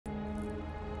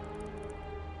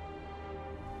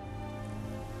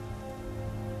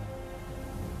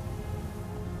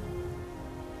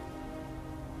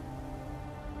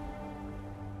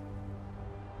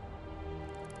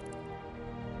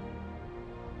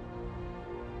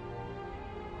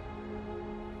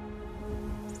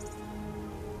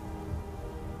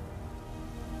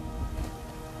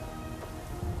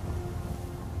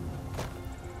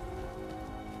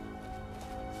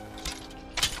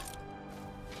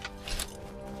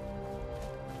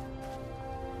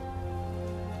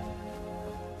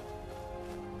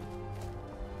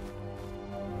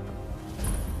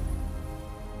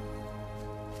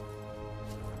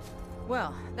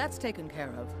Well, that's taken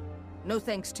care of. No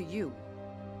thanks to you.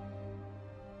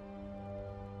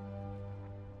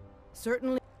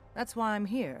 Certainly, that's why I'm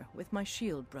here, with my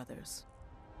shield brothers.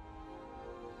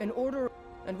 And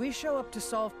we show up to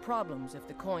solve problems if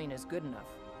the coin is good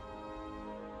enough.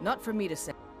 Not for me to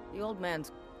say. The old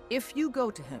man's... If you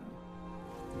go to him,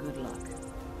 good luck.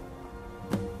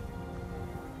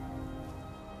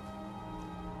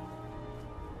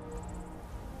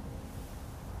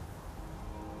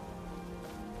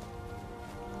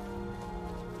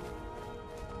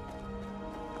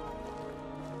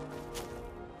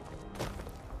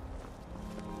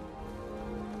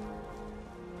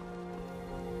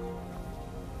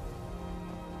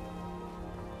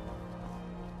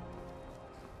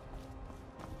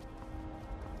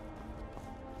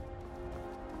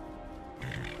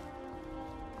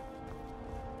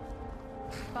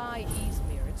 By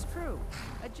Easmere, it's true.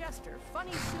 A jester,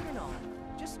 funny suit and all.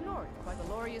 Just north by the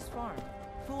Lorius farm.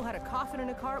 Fool had a coffin in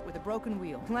a cart with a broken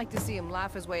wheel. Like to see him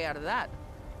laugh his way out of that.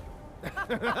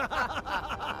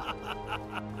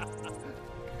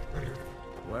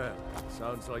 Well,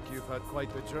 sounds like you've had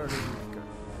quite the journey, Mika.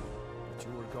 But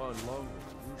you were gone longer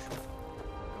than usual.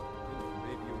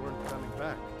 Maybe you weren't coming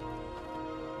back.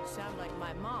 You sound like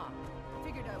my mom.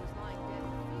 Figured I was lying dead in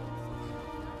the fields.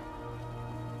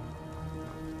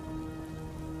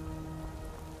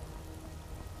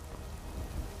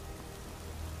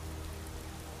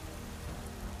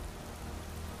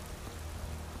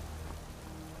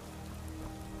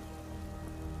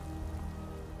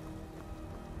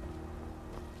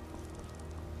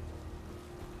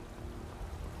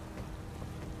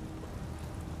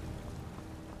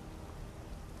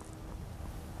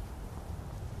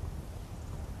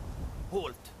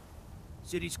 Halt.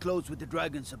 City's closed with the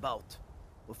dragons about.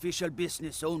 Official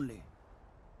business only.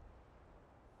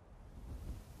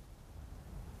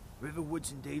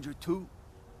 Riverwood's in danger too.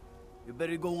 You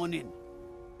better go on in.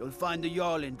 You'll find the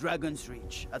Jarl in Dragon's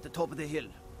Reach, at the top of the hill.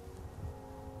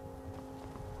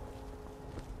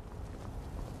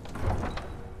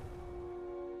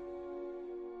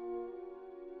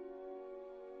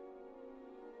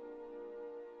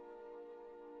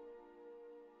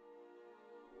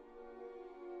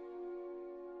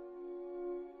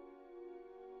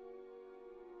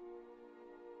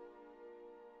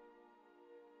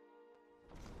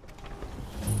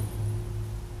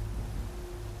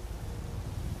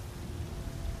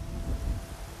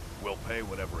 We'll pay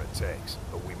whatever it takes,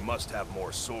 but we must have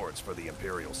more swords for the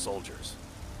Imperial soldiers.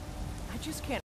 I just can't